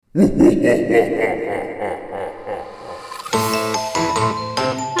Ooh,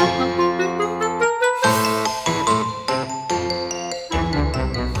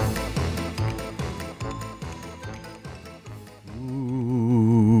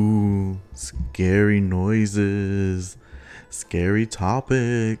 scary noises, scary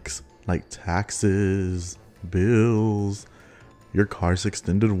topics like taxes, bills, your car's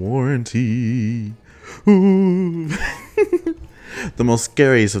extended warranty. Ooh. The most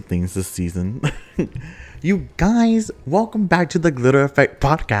scariest of things this season. You guys, welcome back to the Glitter Effect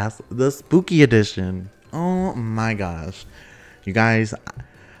Podcast, the spooky edition. Oh my gosh. You guys,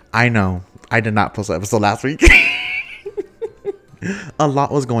 I know I did not post an episode last week. A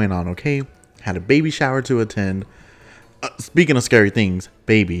lot was going on, okay? Had a baby shower to attend. Speaking of scary things,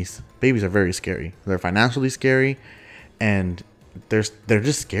 babies are very scary. They're financially scary, and they're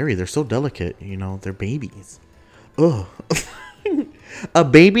just scary. They're so delicate, you know. They're babies. Ugh. A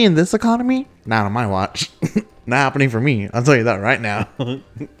baby in this economy? Not on my watch. Not happening for me. I'll tell you that right now.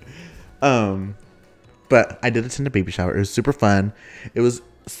 But I did attend a baby shower. It was super fun. It was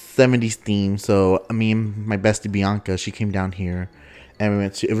 70s theme. So me and my bestie Bianca, she came down here, and we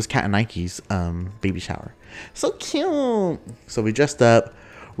went to, it was Kat and Nike's baby shower. So cute. So we dressed up.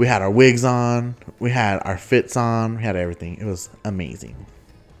 We had our wigs on. We had our fits on. We had everything. It was amazing.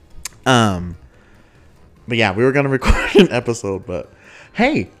 But yeah, we were gonna record an episode, but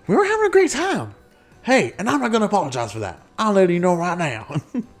hey, we were having a great time. Hey, and I'm not gonna apologize for that. I'll let you know right now.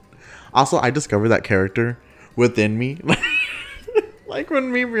 Also, I discovered that character within me. Like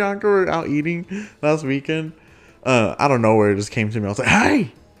when me and Bianca were out eating last weekend. I don't know where it just came to me. I was like,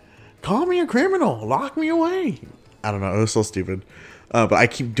 hey, call me a criminal. Lock me away. I don't know. It was so stupid. But I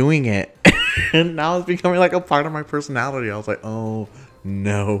keep doing it. And now it's becoming like a part of my personality. I was like, oh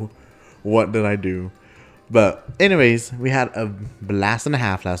no. What did I do? But anyways, we had a blast and a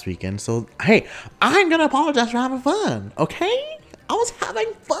half last weekend. So, hey, I'm going to apologize for having fun. Okay? I was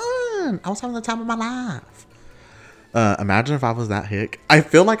having fun. I was having the time of my life. Imagine if I was that hick. I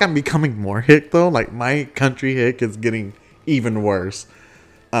feel like I'm becoming more hick, though. Like, my country hick is getting even worse.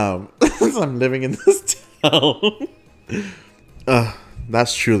 Since I'm living in this town.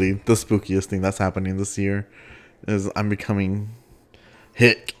 That's truly the spookiest thing that's happening this year. Is I'm becoming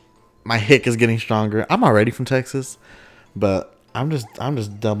hick. My hick is getting stronger. I'm already from Texas, but I'm just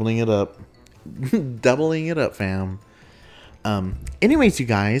doubling it up. Doubling it up, fam. Anyways, you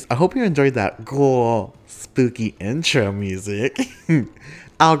guys, I hope you enjoyed that cool spooky intro music.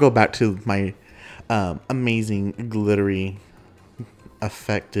 I'll go back to my amazing glittery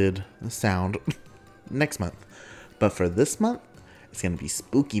affected sound next month. But for this month, it's gonna be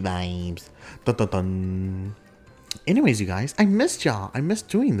spooky vibes. Dun, dun, dun. Anyways, you guys, I missed y'all. I missed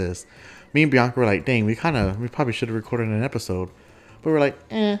doing this. Me and Bianca were like, dang, we probably should have recorded an episode. But we're like,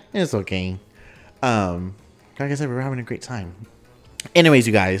 it's okay. Like I said, we were having a great time. Anyways,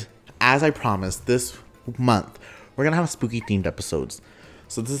 you guys, as I promised, this month, we're going to have spooky themed episodes.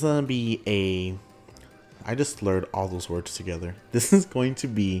 So this is going to be I just slurred all those words together. This is going to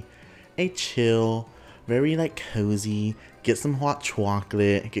be a chill, very like cozy. Get some hot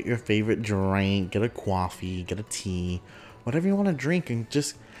chocolate, get your favorite drink, get a coffee, get a tea, whatever you want to drink, and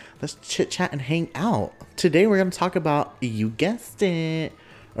just let's chit chat and hang out. Today we're gonna talk about, you guessed it,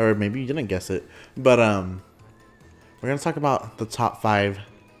 or maybe you didn't guess it, but we're gonna talk about the top 5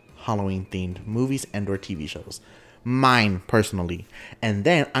 Halloween themed movies and or TV shows. Mine personally, and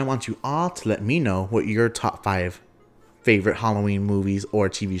then I want you all to let me know what your top 5 favorite Halloween movies or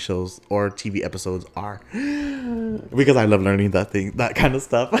TV shows or TV episodes are, because I love learning that kind of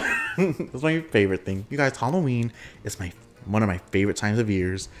stuff. It's my favorite thing. You guys, Halloween is one of my favorite times of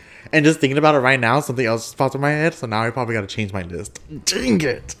years, and just thinking about it right now, something else just popped in my head, so now I probably got to change my list. Dang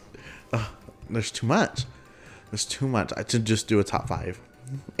it. There's too much to just do a top 5.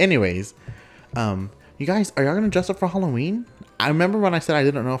 Anyways, you guys, are y'all gonna dress up for Halloween? I remember when I said I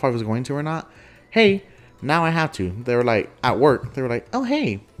didn't know if I was going to or not. Hey, now I have to. They were like, at work, they were like, oh,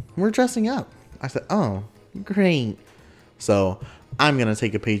 hey, we're dressing up. I said, oh, great. So I'm going to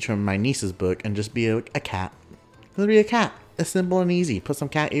take a page from my niece's book and just be a cat. It'll be a cat. It's simple and easy. Put some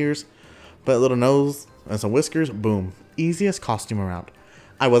cat ears, put a little nose and some whiskers. Boom. Easiest costume around.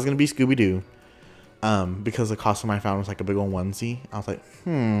 I was going to be Scooby-Doo because the costume I found was like a big old onesie. I was like,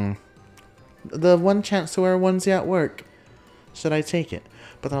 the one chance to wear a onesie at work. Should I take it?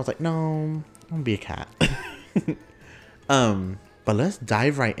 But then I was like, no. I'm gonna be a cat. But let's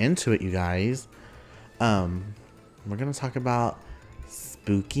dive right into it, you guys. We're gonna talk about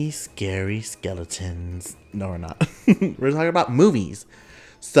spooky, scary skeletons. No, we're not. We're talking about movies.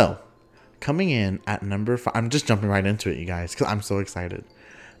 So, coming in at number 5, I'm just jumping right into it, you guys, because I'm so excited.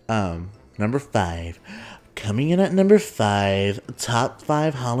 Number 5. Coming in at number 5, top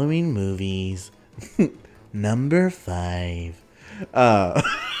 5 Halloween movies. Number 5. Do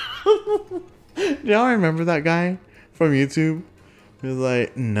y'all remember that guy from YouTube? He was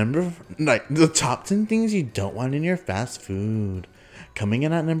like, the top 10 things you don't want in your fast food. Coming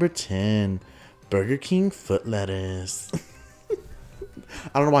in at number 10, Burger King foot lettuce.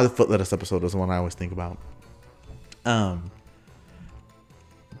 I don't know why the foot lettuce episode is the one I always think about.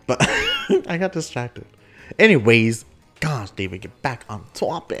 But I got distracted. Anyways, gosh, David, get back on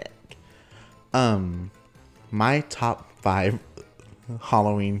topic. My top 5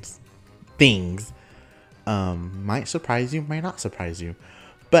 Halloween things might surprise you, might not surprise you.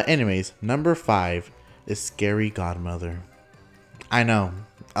 But anyways, number 5 is Scary Godmother. I know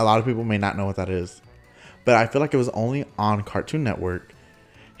a lot of people may not know what that is, but I feel like it was only on Cartoon Network.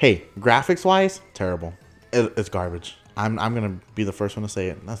 Hey, graphics wise, terrible. It's garbage. I'm gonna be the first one to say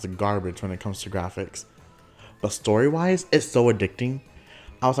it. That's garbage when it comes to graphics. But story wise, it's so addicting.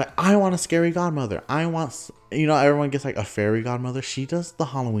 I was like, I want a scary godmother. I want, everyone gets like a fairy godmother. She does the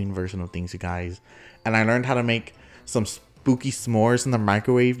Halloween version of things, you guys. And I learned how to make some spooky s'mores in the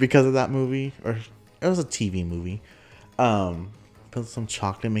microwave because of that movie. Or it was a TV movie. Put some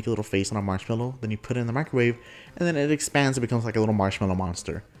chocolate, make a little face on a marshmallow. Then you put it in the microwave. And then it expands. It becomes like a little marshmallow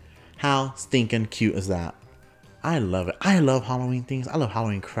monster. How stinking cute is that? I love it. I love Halloween things. I love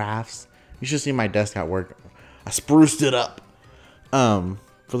Halloween crafts. You should see my desk at work. I spruced it up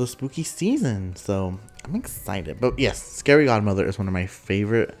for the spooky season. So I'm excited. But yes, Scary Godmother is one of my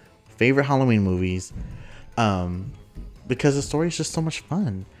favorite Halloween movies. Because the story is just so much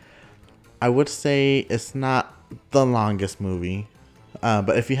fun. I would say it's not the longest movie.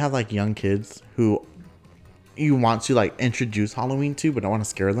 But if you have like young kids who you want to like introduce Halloween to but don't want to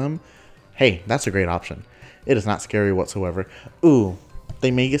scare them, hey, that's a great option. It is not scary whatsoever. Ooh, they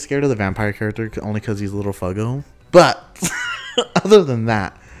may get scared of the vampire character only because he's a little fuggo. But other than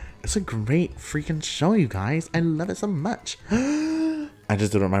that, it's a great freaking show, you guys. I love it so much. I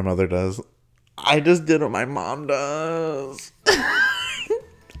just did what my mother does. I just did what my mom does.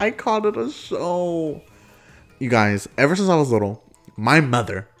 I called it a show. You guys, ever since I was little, my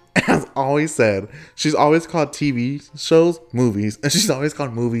mother has always said, she's always called TV shows movies, and she's always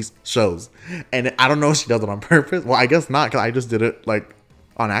called movies shows. And I don't know if she does it on purpose. Well, I guess not, because I just did it like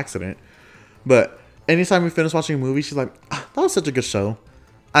on accident. But anytime we finish watching a movie, she's like, that was such a good show.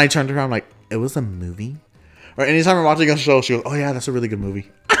 And I turned around like, it was a movie? Or anytime we're watching a show, she goes, oh yeah, that's a really good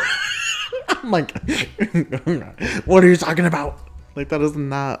movie. I'm like, what are you talking about? Like, that is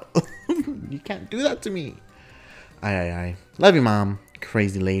not, you can't do that to me. I love you, Mom.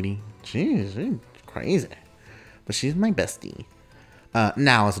 Crazy lady. She's crazy. But she's my bestie.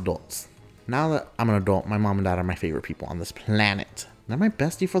 Now as adults. Now that I'm an adult, my mom and dad are my favorite people on this planet. They're my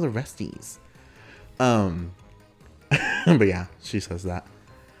bestie for the resties. But yeah, she says that.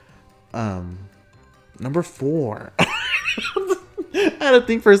 Number 4. I had to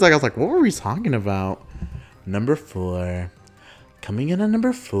think for a second. I was like, what were we talking about? Number 4. Coming in at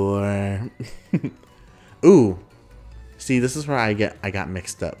number 4. Ooh. See, this is where I got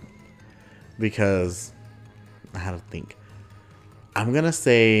mixed up. Because I had to think. I'm gonna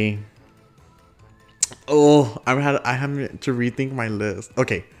say, I have to rethink my list.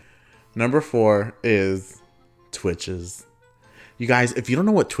 Okay. Number 4 is Twitches. You guys, if you don't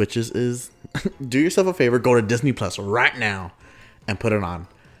know what Twitches is, do yourself a favor, go to Disney Plus right now and put it on.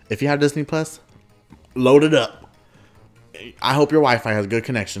 If you have Disney Plus, load it up. I hope your Wi-Fi has good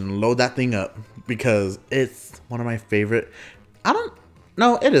connection. Load that thing up because it's one of my favorite. I don't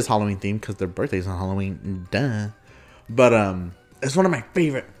know, it is Halloween themed because their birthday's on Halloween. Duh. But it's one of my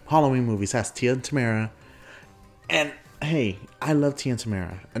favorite Halloween movies. It has Tia and Tamara. And hey, I love Tia and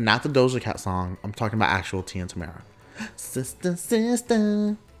Tamara. And not the Doja Cat song. I'm talking about actual Tia and Tamara. Sister,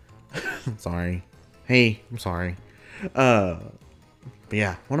 sister. I'm sorry. Hey, I'm sorry. But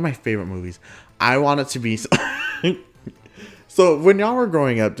yeah, one of my favorite movies. I want it to be. So when y'all were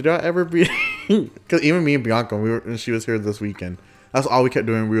growing up, did y'all ever be? Because even me and Bianca, when she was here this weekend, that's all we kept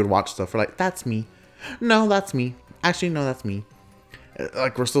doing. We would watch stuff. We're like, that's me. No, that's me. Actually, no, that's me.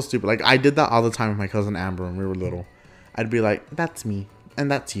 Like, we're so stupid. Like, I did that all the time with my cousin Amber when we were little. I'd be like, that's me,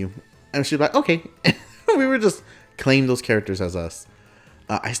 and that's you, and she'd be like, okay. We would just claim those characters as us.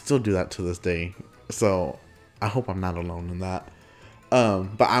 I still do that to this day, so I hope I'm not alone in that.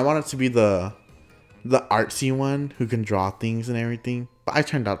 But I want it to be the artsy one who can draw things and everything. But I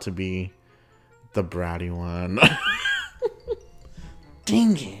turned out to be the bratty one.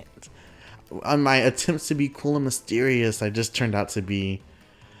 Dang it. On my attempts to be cool and mysterious, I just turned out to be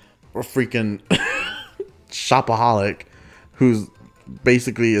a freaking shopaholic who's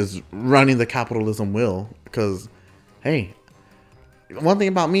basically is running the capitalism wheel. Because, hey, one thing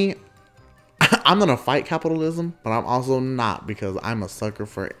about me, I'm gonna fight capitalism, but I'm also not, because I'm a sucker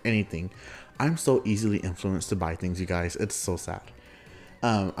for anything. I'm so easily influenced to buy things, you guys. It's so sad.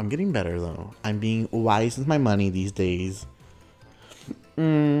 I'm getting better though. I'm being wise with my money these days.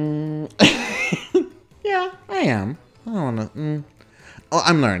 Yeah, I am. I don't wanna. Oh,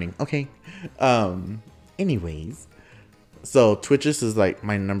 I'm learning. Okay. Anyways, so Twitches is like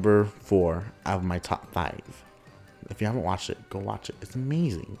my number 4 out of my top 5. If you haven't watched it, go watch it. It's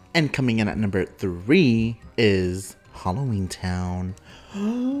amazing. And coming in at number 3 is Halloween Town.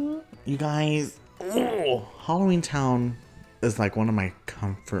 You guys, Halloween Town is like one of my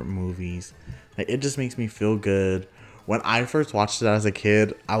comfort movies. Like, it just makes me feel good. When I first watched it as a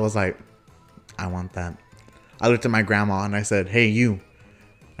kid, I was like, I want that. I looked at my grandma and I said, hey, you.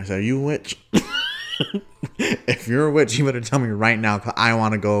 I said, are you a witch? If you're a witch, you better tell me right now, because I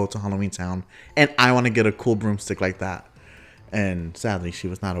want to go to Halloween Town and I want to get a cool broomstick like that. And sadly, she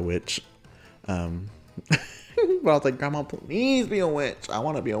was not a witch. But I was like, Grandma, please be a witch. I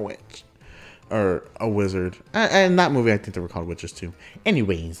want to be a witch. Or a wizard. And that movie, I think they were called witches too.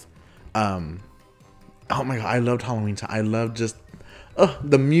 Anyways, oh my god, I loved Halloween Town. I loved just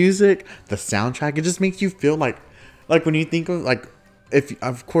the music, the soundtrack. It just makes you feel like when you think of like, if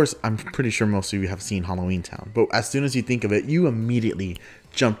of course I'm pretty sure most of you have seen Halloween Town, but as soon as you think of it, you immediately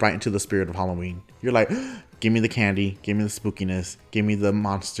jump right into the spirit of Halloween. You're like, give me the candy, give me the spookiness, give me the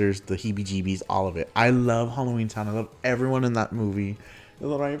monsters, the heebie-jeebies, all of it. I love Halloween Town. I love everyone in that movie. It's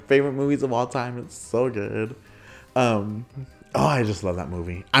one of my favorite movies of all time. It's so good. I just love that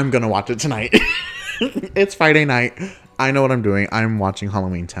movie. I'm gonna watch it tonight. It's Friday night. I know what I'm doing. I'm watching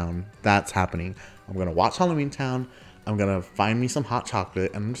Halloween Town. That's happening. I'm gonna watch Halloween Town. I'm gonna find me some hot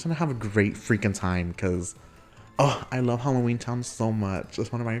chocolate, and I'm just gonna have a great freaking time, because I love Halloween Town so much.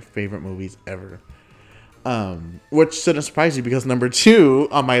 It's one of my favorite movies ever. Which shouldn't surprise you, because number 2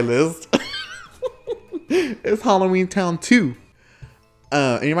 on my list is Halloween Town 2.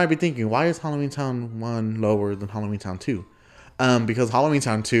 And you might be thinking, why is Halloween Town 1 lower than Halloween Town 2? Because Halloween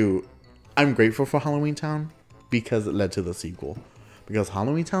Town 2, I'm grateful for Halloween Town because it led to the sequel. Because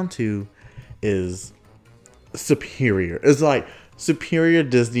Halloween Town 2 is superior. It's like superior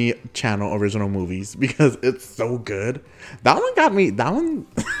Disney Channel original movies, because it's so good. That one got me. That one,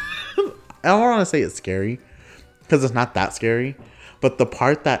 I don't want to say it's scary, because it's not that scary. But the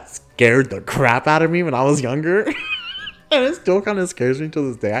part that scared the crap out of me when I was younger, and it still kind of scares me to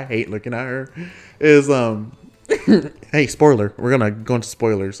this day. I hate looking at her. Is hey, spoiler. We're gonna go into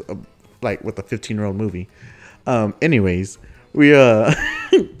spoilers, like with a 15-year-old movie. Anyways, we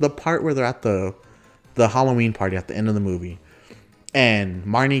the part where they're at the Halloween party at the end of the movie, and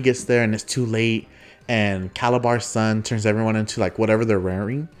Marnie gets there and it's too late, and Calabar's son turns everyone into like whatever they're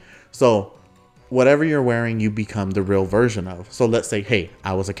wearing. So whatever you're wearing, you become the real version of. So let's say, hey,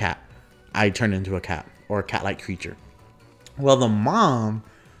 I was a cat. I turned into a cat or a cat-like creature. Well, the mom,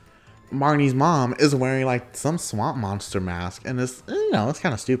 Marnie's mom, is wearing like some swamp monster mask, and it's, it's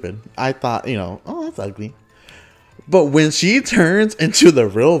kind of stupid. I thought, oh, that's ugly. But when she turns into the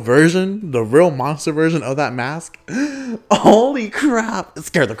real version, the real monster version of that mask, holy crap, it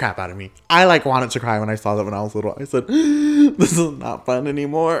scared the crap out of me. I like wanted to cry when I saw that when I was little. I said, this is not fun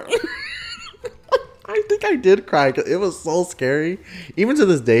anymore. I think I did cry because it was so scary. Even to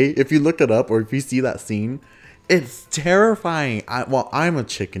this day, if you look it up or if you see that scene, it's terrifying. I'm a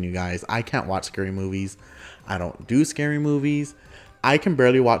chicken, you guys. I can't watch scary movies. I don't do scary movies. I can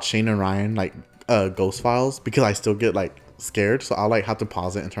barely watch Shane and Ryan, like, Ghost Files, because I still get like scared, so I'll like have to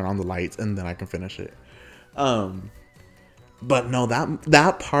pause it and turn on the lights and then I can finish it. But no,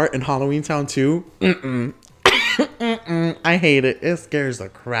 that part in Halloween Town 2, I hate it. It scares the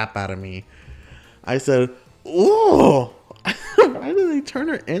crap out of me. I said, oh, why did they turn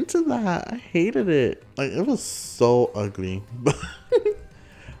her into that? I hated it. Like, it was so ugly.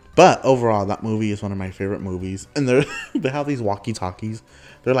 But overall, that movie is one of my favorite movies. And they have these walkie-talkies.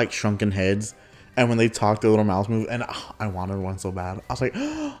 They're like shrunken heads. And when they talk, their little mouths move. And I wanted one so bad. I was like,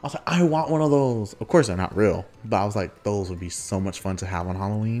 I want one of those. Of course, they're not real. But I was like, those would be so much fun to have on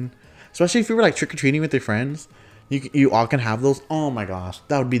Halloween. Especially if you were like trick-or-treating with your friends. You all can have those. Oh my gosh.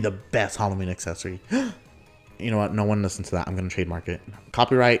 That would be the best Halloween accessory. You know what? No one listen to that. I'm going to trademark it.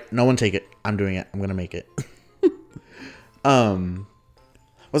 Copyright. No one take it. I'm doing it. I'm going to make it.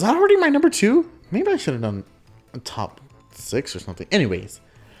 Was that already my number 2? Maybe I should have done a top 6 or something. Anyways.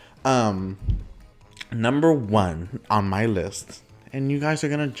 Number 1 on my list. And you guys are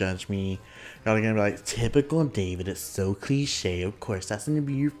going to judge me. Y'all are going to be like, typical David. It's so cliche. Of course, that's going to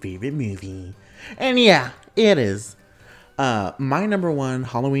be your favorite movie. And yeah, it is. My number one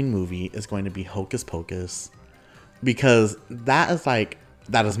Halloween movie is going to be Hocus Pocus, because that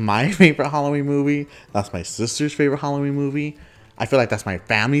is my favorite Halloween movie. That's my sister's favorite Halloween movie. I feel like that's my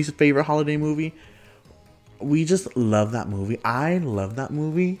family's favorite holiday movie. We just love that movie. I love that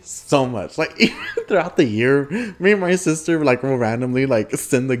movie so much. Like, even throughout the year, me and my sister like will randomly like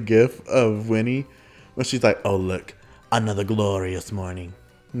send the gif of Winnie when she's like, "Oh look, another glorious morning."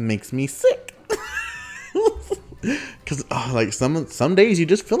 Makes me sick. Cause like some days you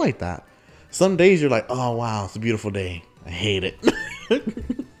just feel like that. Some days you're like, "Oh wow, it's a beautiful day." I hate it.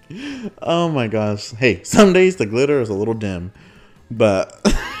 Oh my gosh. Hey, some days the glitter is a little dim, but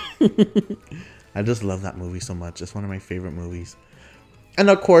I just love that movie so much. It's one of my favorite movies. And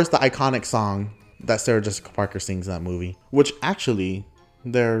of course, the iconic song that Sarah Jessica Parker sings in that movie, which actually,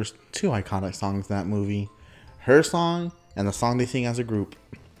 there's two iconic songs in that movie. Her song and the song they sing as a group.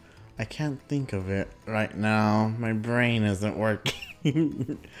 I can't think of it right now. My brain isn't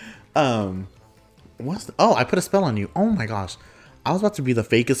working. I Put a Spell on You. Oh my gosh. I was about to be the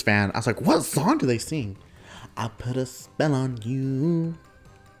fakest fan. I was like, what song do they sing? I put a spell on you.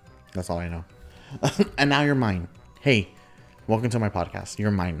 That's all I know. And now you're mine. Hey, welcome to my podcast.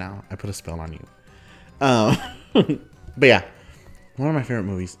 You're mine now. I put a spell on you. But yeah, one of my favorite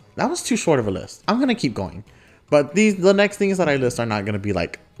movies. That was too short of a list. I'm gonna keep going, but the next things that I list are not gonna be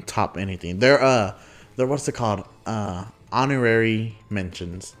like top anything. They're what's it called? Honorary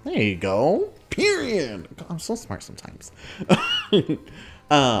mentions. There you go. Period. I'm so smart sometimes.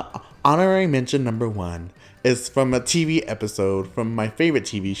 Honorary mention number 1 is from a TV episode from my favorite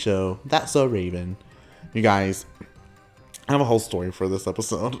TV show, That's So Raven. You guys, I have a whole story for this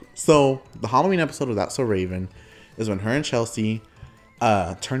episode. So, the Halloween episode of That's So Raven is when her and Chelsea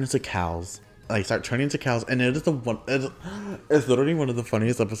turn into cows. Like, start turning into cows. And it's literally one of the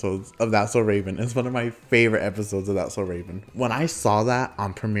funniest episodes of That's So Raven. It's one of my favorite episodes of That's So Raven. When I saw that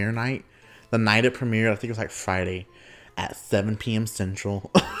on premiere night, the night it premiered, I think it was like Friday, at 7 p.m.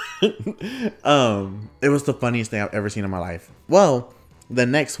 Central. It was the funniest thing I've ever seen in my life. Well, the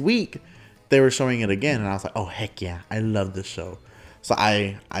next week they were showing it again, and I was like, oh heck yeah, I love this show. So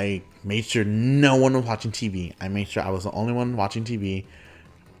I made sure no one was watching TV. I made sure I was the only one watching TV.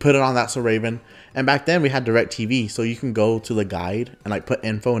 Put it on That's So Raven. And back then we had direct TV, so you can go to the guide and like put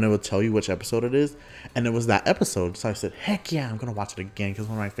info and it will tell you which episode it is. And it was that episode. So I said, heck yeah, I'm gonna watch it again because it's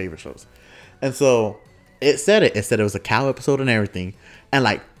one of my favorite shows. And so it said it was a cow episode and everything. And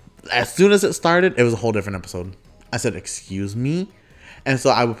like, as soon as it started, it was a whole different episode. I said, excuse me? And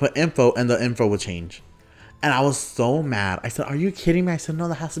so I would put info and the info would change. And I was so mad. I said, are you kidding me? I said, no,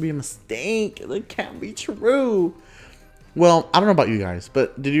 that has to be a mistake. It can't be true. Well, I don't know about you guys,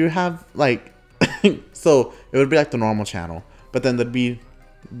 but did you have like, so it would be like the normal channel, but then there'd be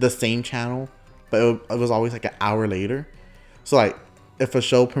the same channel, but it was always like an hour later. So like, if a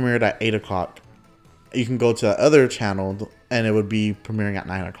show premiered at 8 o'clock, you can go to the other channel and it would be premiering at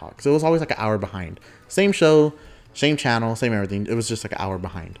 9 o'clock. So it was always like an hour behind. Same show, same channel, same everything. It was just like an hour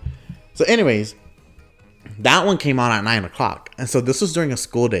behind. So anyways, that one came on at 9 o'clock. And so this was during a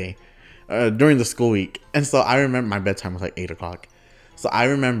school day, during the school week. And so I remember my bedtime was like 8 o'clock. So I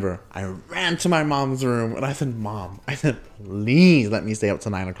remember I ran to my mom's room and I said, Mom, please let me stay up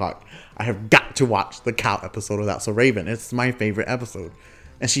till 9 o'clock. I have got to watch the cow episode of That's So Raven. It's my favorite episode.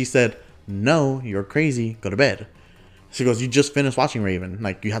 And she said, no, you're crazy. Go to bed. She goes, you just finished watching Raven.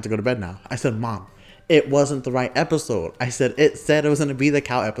 Like, you have to go to bed now. I said, Mom, it wasn't the right episode. I said, it said it was going to be the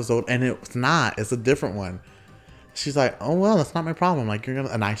cow episode, and it's not. It's a different one. She's like, oh, well, that's not my problem. Like, you're going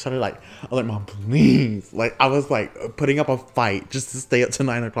to... And I started like, I was like, Mom, please. Like, I was like putting up a fight just to stay up to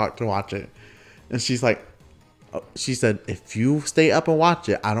 9 o'clock to watch it. And she's like, she said, if you stay up and watch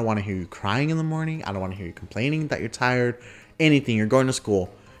it, I don't want to hear you crying in the morning. I don't want to hear you complaining that you're tired. Anything. You're going to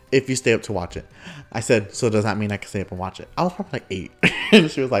school. If you stay up to watch it. I said, so does that mean I can stay up and watch it? I was probably like 8. And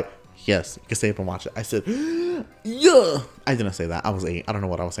she was like, yes, you can stay up and watch it. I said, yeah. I didn't say that. I was 8. I don't know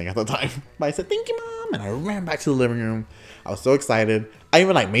what I was saying at the time. But I said, thank you, Mom. And I ran back to the living room. I was so excited. I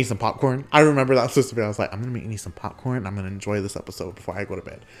even like made some popcorn. I remember that supposed to be. I was like, I'm going to make me some popcorn. And I'm going to enjoy this episode before I go to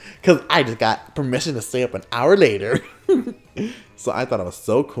bed. Because I just got permission to stay up an hour later. So I thought it was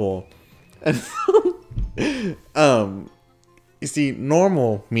so cool. And so, you see,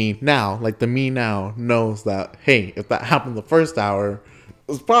 normal me now, like the me now, knows that, hey, if that happened the first hour,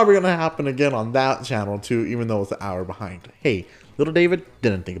 it's probably going to happen again on that channel too, even though it's an hour behind. Hey, little David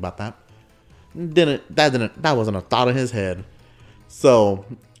didn't think about that. That wasn't a thought in his head. So,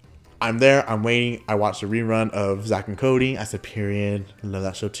 I'm there, I'm waiting. I watched a rerun of Zack and Cody. I said, period. I love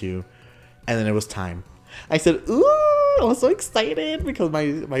that show too. And then it was time. I said, ooh. I was so excited because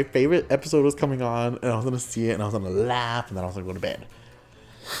my favorite episode was coming on, and I was gonna see it, and I was gonna laugh, and then I was gonna go to bed.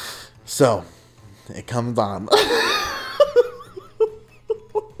 So it comes on.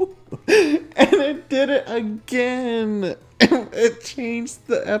 And it did it again. It changed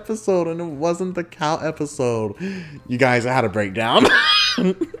the episode, and it wasn't the cow episode. You guys, I had a breakdown.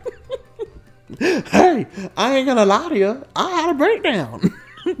 Hey, I ain't gonna lie to you. I had a breakdown.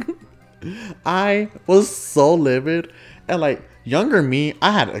 I was so livid. And like, younger me,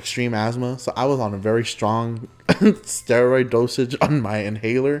 I had extreme asthma, so I was on a very strong steroid dosage on my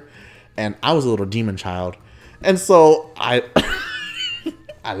inhaler, and I was a little demon child. And so I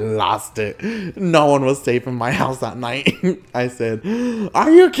I lost it. No one was safe in my house that night. I said,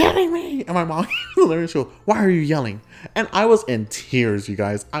 "Are you kidding me?" And my mom literally goes, "Why are you yelling?" And I was in tears, you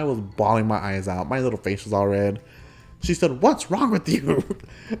guys. I was bawling my eyes out. My little face was all red. She said, "What's wrong with you?"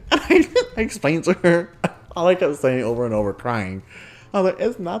 And I explained to her. All I kept saying over and over, crying. I was like,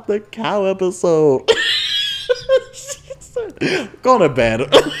 "It's not the cow episode." She said, "Go to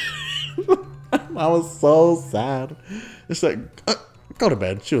bed." I was so sad. She's like, "Go to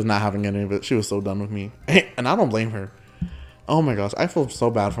bed." She was not having any of it. She was so done with me. And I don't blame her. Oh my gosh. I feel so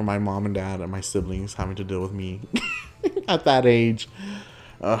bad for my mom and dad and my siblings having to deal with me at that age.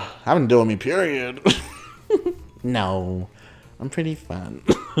 Having to deal with me, period. No. I'm pretty fun.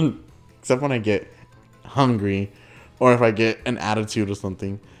 Except when I get hungry or if I get an attitude or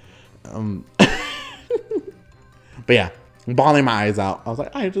something. But yeah, bawling my eyes out. I was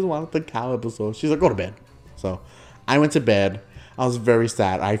like, I just wanted the cow episode. She's like, "Go to bed." So I went to bed. I was very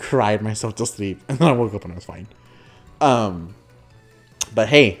sad. I cried myself to sleep, and then I woke up and I was fine. But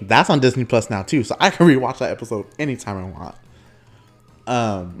hey, that's on Disney Plus now too, so I can rewatch that episode anytime I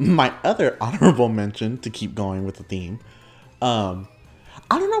want. My other honorable mention, to keep going with the theme, I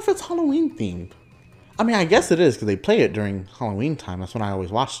don't know if it's Halloween themed. I mean, I guess it is because they play it during Halloween time. That's when I always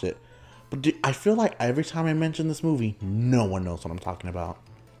watched it. But I feel like every time I mention this movie, no one knows what I'm talking about.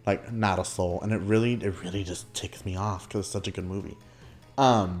 Like, not a soul. And it really just ticks me off because it's such a good movie.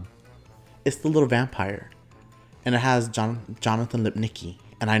 It's The Little Vampire. And it has Jonathan Lipnicki.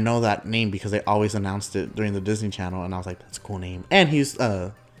 And I know that name because they always announced it during the Disney Channel. And I was like, that's a cool name. And he's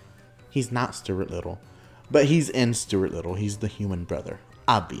not Stuart Little. But he's in Stuart Little. He's the human brother.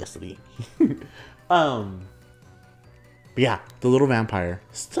 Obviously. But yeah, The Little Vampire.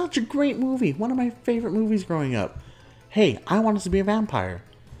 Such a great movie. One of my favorite movies growing up. Hey, I wanted to be a vampire.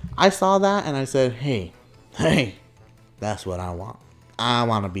 I saw that and I said, hey, that's what I want. I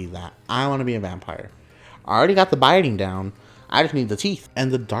want to be that. I want to be a vampire. I already got the biting down. I just need the teeth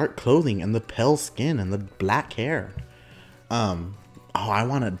and the dark clothing and the pale skin and the black hair. I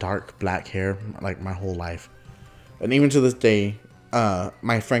wanted dark black hair like my whole life. And even to this day,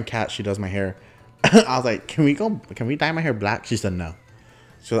 my friend Kat, she does my hair. I was like, can we dye my hair black? She said no.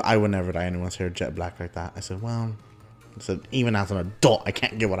 So I would never dye anyone's hair jet black like that. I said, even as an adult, I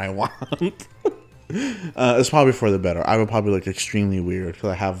can't get what I want. It's probably for the better. I would probably look extremely weird because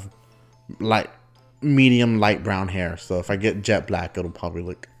I have medium light brown hair. So if I get jet black, it'll probably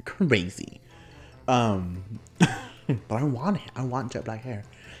look crazy. But I want it. I want jet black hair.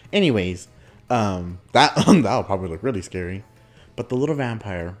 Anyways, that'll probably look really scary. But The Little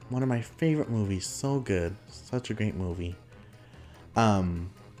Vampire, one of my favorite movies. So good. Such a great movie.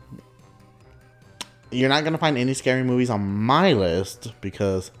 You're not going to find any scary movies on my list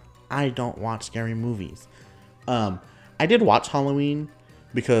because I don't watch scary movies. I did watch Halloween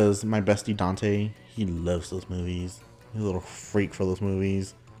because my bestie Dante, he loves those movies. He's a little freak for those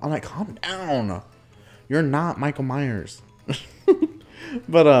movies. I'm like, calm down. You're not Michael Myers.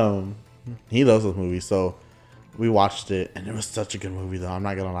 But he loves those movies, so we watched it, and it was such a good movie, though. I'm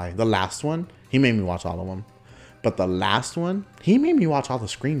not gonna lie. The last one, he made me watch all of them. But the last one, he made me watch all the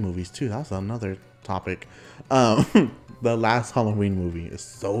Scream movies, too. That's another topic. The last Halloween movie is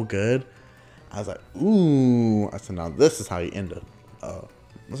so good. I was like, ooh. I said, now this is how you end up.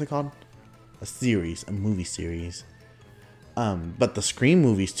 What's it called? A movie series. But the Scream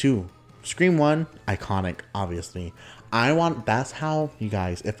movies, too. Scream 1, iconic, obviously. That's how, you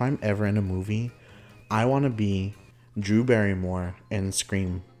guys, if I'm ever in a movie, I want to be Drew Barrymore in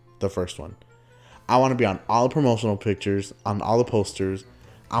Scream, the first one. I want to be on all the promotional pictures, on all the posters.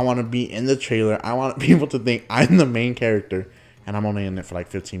 I want to be in the trailer. I want people to think I'm the main character, and I'm only in it for like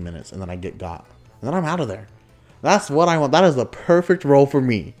 15 minutes, and then I get got. And then I'm out of there. That's what I want. That is the perfect role for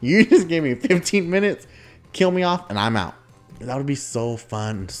me. You just gave me 15 minutes, kill me off, and I'm out. That would be so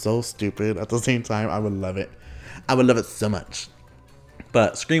fun and so stupid. At the same time, I would love it. I would love it so much.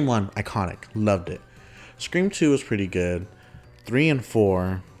 But Scream 1, iconic. Loved it. Scream 2 was pretty good. 3 and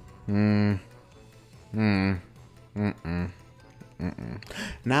 4.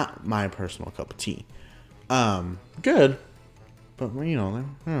 Not my personal cup of tea. Good, but you know,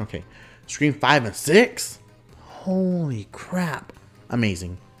 they're okay. Scream 5 and 6. Holy crap!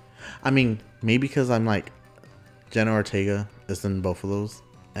 Amazing. I mean, maybe because I'm like Jenna Ortega is in both of those,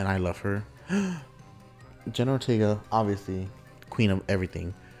 and I love her. Jenna Ortega, obviously, queen of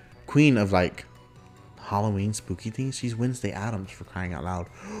everything, queen of like Halloween spooky things. She's Wednesday Addams, for crying out loud.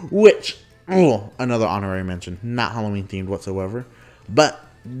 Which, another honorary mention, not Halloween themed whatsoever, but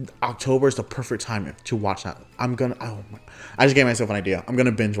October is the perfect time to watch that. I just gave myself an idea. I'm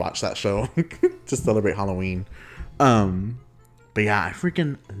gonna binge watch that show to celebrate Halloween. But yeah, I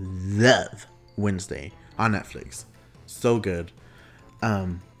freaking love Wednesday on Netflix. So good.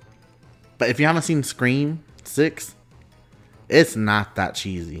 But if you haven't seen Scream 6, it's not that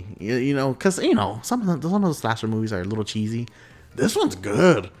cheesy. You know, because, you know, some of the slasher movies are a little cheesy. This one's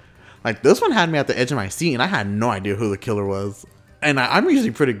good. Like, this one had me at the edge of my seat, and I had no idea who the killer was. And I'm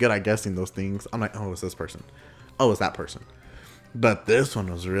usually pretty good at guessing those things. I'm like, oh, it's this person. Oh, it's that person. But this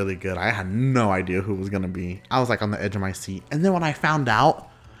one was really good. I had no idea who it was going to be. I was like on the edge of my seat. And then when I found out,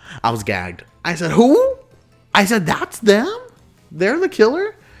 I was gagged. I said, who? I said, that's them? They're the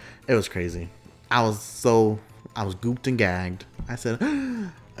killer? It was crazy. I was gooped and gagged. I said,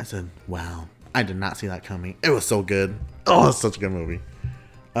 wow. I did not see that coming. It was so good. Oh, it's such a good movie.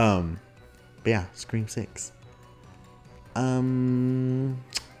 But yeah, Scream 6. Well,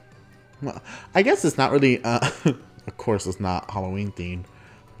 I guess it's not really, of course it's not Halloween themed,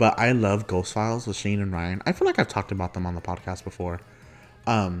 but I love Ghost Files with Shane and Ryan. I feel like I've talked about them on the podcast before.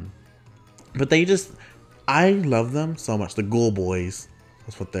 But I love them so much. The Ghoul Boys,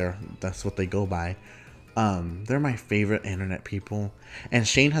 that's what they go by. They're my favorite internet people, and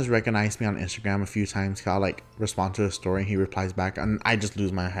Shane has recognized me on Instagram a few times. I'll like respond to a story and he replies back, and I just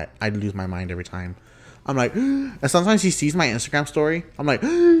lose my mind every time. I'm like, and sometimes he sees my Instagram story. I'm like,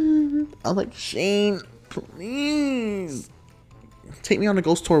 Shane, please take me on a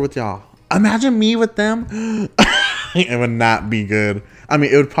ghost tour with y'all. Imagine me with them. It would not be good. I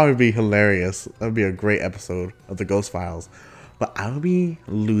mean, it would probably be hilarious. That would be a great episode of the Ghost Files. But I would be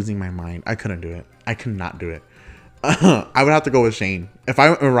losing my mind. I couldn't do it. I could not do it. I would have to go with Shane. If I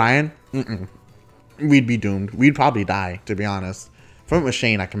went with Ryan, we'd be doomed. We'd probably die, to be honest. If I went with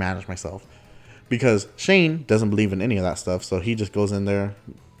Shane, I can manage myself. Because Shane doesn't believe in any of that stuff. So he just goes in there.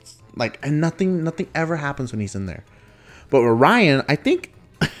 And nothing ever happens when he's in there. But with Ryan, I think...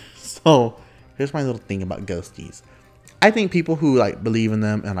 So, here's my little thing about ghosties. I think people who believe in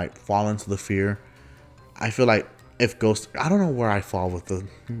them and fall into the fear, I feel like if ghosts, I don't know where I fall with the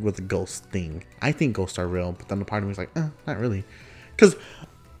ghost thing. I think ghosts are real, but then the part of me is like, not really, because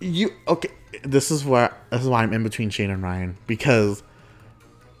this is why I'm in between Shane and Ryan, because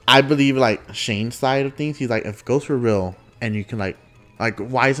I believe Shane's side of things. He's like, if ghosts were real and you can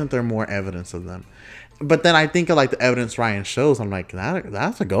why isn't there more evidence of them? But then I think of the evidence Ryan shows. I'm like,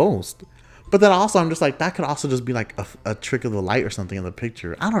 that's a ghost. But then also I'm just like, that could also just be a trick of the light or something in the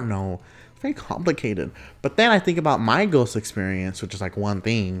picture. I don't know. It's very complicated. But then I think about my ghost experience, which is one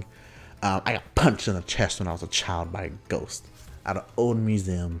thing. I got punched in the chest when I was a child by a ghost at an old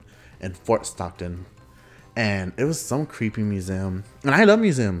museum in Fort Stockton. And it was some creepy museum. And I love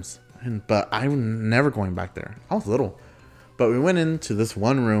museums. But I'm never going back there. I was little. But we went into this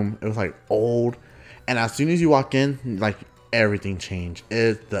one room. It was old. And as soon as you walk in, everything changed.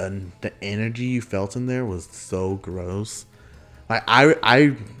 The energy you felt in there was so gross.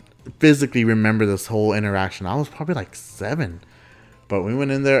 I physically remember this whole interaction. I was probably 7, but we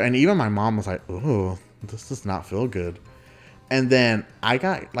went in there, and even my mom was like, "Oh, this does not feel good." And then I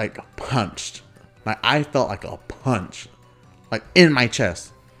got punched. I felt like a punch, in my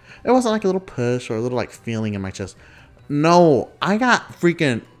chest. It wasn't a little push or a little feeling in my chest. No, I got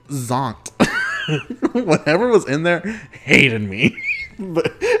freaking zonked. Whatever was in there hated me.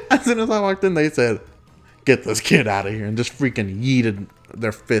 But as soon as I walked in, they said, "Get this kid out of here," and just freaking yeeted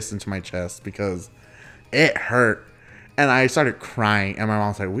their fist into my chest because it hurt. And I started crying, and my mom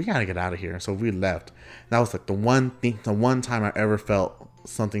was like, "We gotta get out of here." So we left. That was the one time I ever felt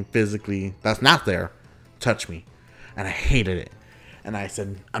something physically that's not there touch me, and I hated it. And I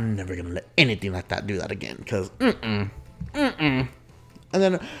said, I'm never gonna let anything like that do that again, because And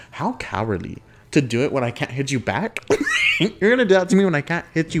then how cowardly to do it when I can't hit you back. You're gonna do that to me when I can't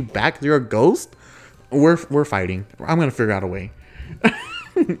hit you back? You're a ghost. We're fighting. I'm gonna figure out a way.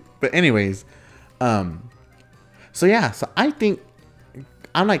 But anyways, so yeah, so I think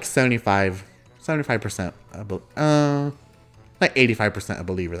I'm 75%, 85% a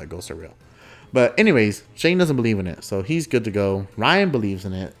believer that ghosts are real. But anyways, Shane doesn't believe in it, so he's good to go. Ryan believes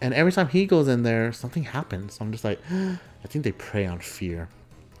in it, and every time he goes in there, something happens. So I'm just like, I think they prey on fear.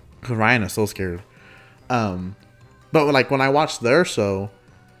 Because Ryan is so scared. But like when I watch their show,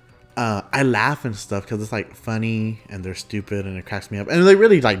 I laugh and stuff because it's like funny and they're stupid and it cracks me up. And they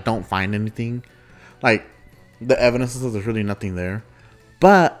really like don't find anything. Like the evidence says there's really nothing there.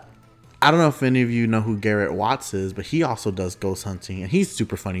 But I don't know if any of you know who Garrett Watts is, but he also does ghost hunting and he's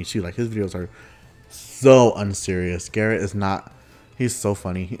super funny too. Like his videos are so unserious. Garrett is not. He's so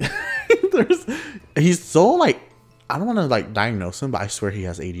funny. He's so like, I don't want to like diagnose him, but I swear he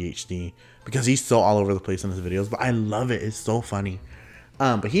has ADHD because he's so all over the place in his videos. But I love it. It's so funny.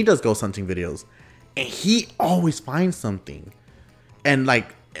 But he does ghost hunting videos, and he always finds something. And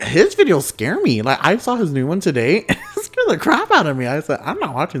like his videos scare me. Like I saw his new one today, and it scared the crap out of me. I said, I'm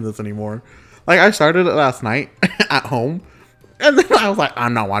not watching this anymore. Like I started it last night at home, and then I was like,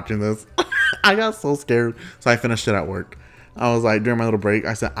 I'm not watching this. I got so scared, so I finished it at work. I was like, during my little break,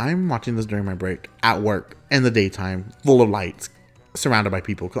 I said, I'm watching this during my break at work in the daytime, full of lights, surrounded by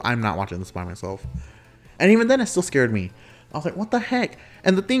people, because I'm not watching this by myself. And even then, it still scared me. I was like, what the heck?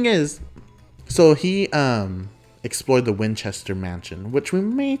 And the thing is, so he explored the Winchester Mansion, which we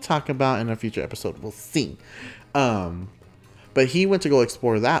may talk about in a future episode. We'll see. But he went to go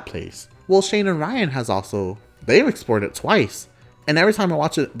explore that place. Well, Shane and Ryan they've explored it twice. And every time I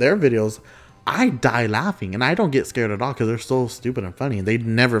watch their videos, I die laughing. And I don't get scared at all because they're so stupid and funny. And they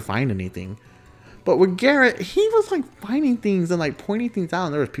never find anything. But with Garrett, he was like finding things and like pointing things out.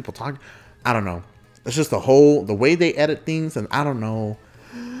 And there was people talking. I don't know. It's just the way they edit things, and I don't know,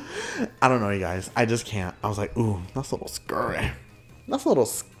 you guys. I just can't. I was like, ooh, that's a little scary. That's a little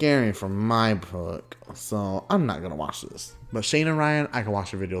scary for my book. So I'm not gonna watch this. But Shane and Ryan, I can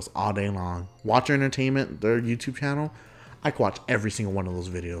watch their videos all day long. Watcher Entertainment, their YouTube channel, I can watch every single one of those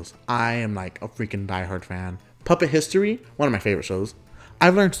videos. I am like a freaking diehard fan. Puppet History, one of my favorite shows.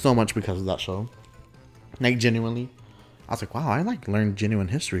 I've learned so much because of that show. Like genuinely, I was like, wow, I like learned genuine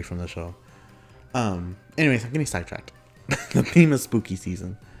history from the show. Anyways, I'm getting sidetracked. The theme is spooky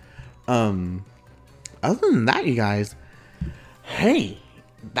season. Other than that, you guys, hey,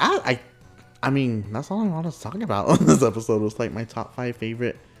 I mean, that's all I want to talk about on this episode. Was like my top 5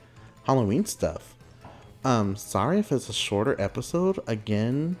 favorite Halloween stuff. Sorry if it's a shorter episode.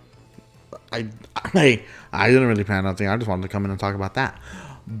 Again, I didn't really plan on anything. I just wanted to come in and talk about that.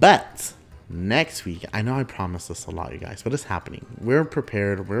 But next week, I know I promised this a lot, you guys, but it's happening. We're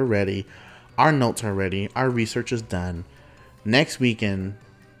prepared. We're ready. Our notes are ready. Our research is done. Next weekend,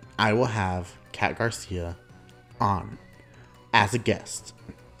 I will have Kat Garcia on as a guest.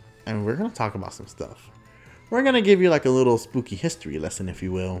 And we're going to talk about some stuff. We're going to give you like a little spooky history lesson, if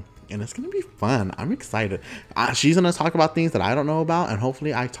you will. And it's going to be fun. I'm excited. She's going to talk about things that I don't know about. And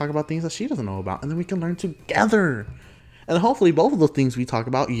hopefully I talk about things that she doesn't know about. And then we can learn together. And hopefully both of those things we talk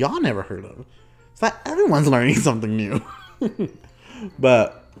about, y'all never heard of. So that everyone's learning something new.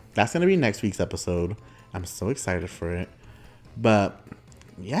 But that's going to be next week's episode. I'm so excited for it. But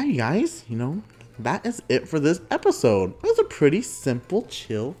yeah, you guys, that is it for this episode. It was a pretty simple,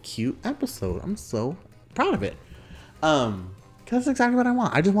 chill, cute episode. I'm so proud of it. Because that's exactly what I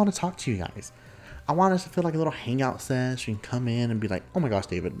want. I just want to talk to you guys. I want us to feel like a little hangout session. You can come in and be like, oh my gosh,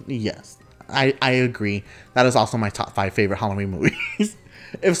 David. Yes, I agree. That is also my top 5 favorite Halloween movies.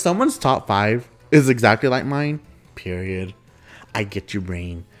 If someone's top 5 is exactly like mine, period. I get your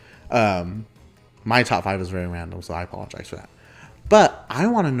brain. My top 5 is very random, so I apologize for that. But I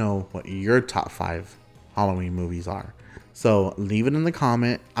want to know what your top 5 Halloween movies are. So leave it in the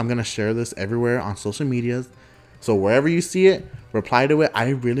comment. I'm going to share this everywhere on social medias. So wherever you see it, reply to it. I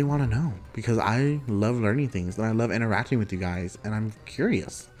really want to know because I love learning things and I love interacting with you guys. And I'm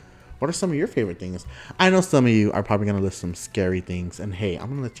curious. What are some of your favorite things? I know some of you are probably going to list some scary things. And hey, I'm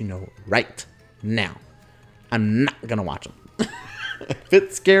going to let you know right now. I'm not going to watch them. If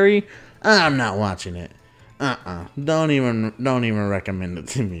it's scary, I'm not watching it. Don't even recommend it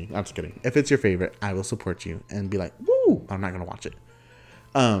to me. I'm just kidding. If it's your favorite, I will support you and be like, woo, I'm not gonna watch it.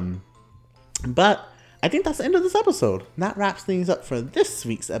 But I think that's the end of this episode. That wraps things up for this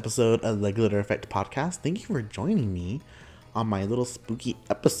week's episode of the Glitter Effect Podcast. Thank you for joining me on my little spooky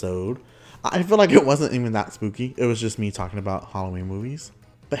episode. I feel like it wasn't even that spooky. It was just me talking about Halloween movies.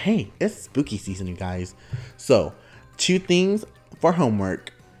 But hey, it's spooky season, you guys. So 2 things for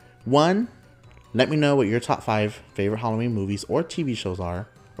homework. 1, let me know what your top 5 favorite Halloween movies or TV shows are,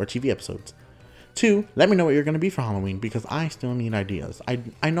 or TV episodes. 2, let me know what you're going to be for Halloween, because I still need ideas.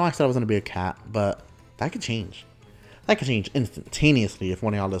 I know I said I was going to be a cat, but that could change. That could change instantaneously if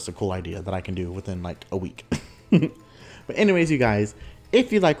one of y'all lists a cool idea that I can do within like a week. But anyways, you guys,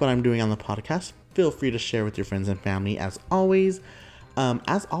 If you like what I'm doing on the podcast, feel free to share with your friends and family as always.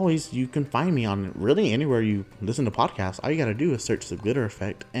 You can find me on really anywhere you listen to podcasts. All you gotta do is search the Glitter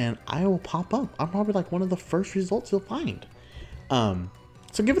Effect and I will pop up. I'm probably like one of the first results you'll find. So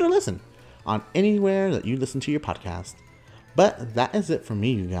give it a listen on anywhere that you listen to your podcast. But that is it for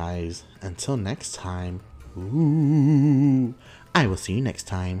me, you guys. Until next time, I will see you next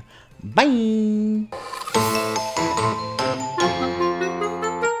time. Bye!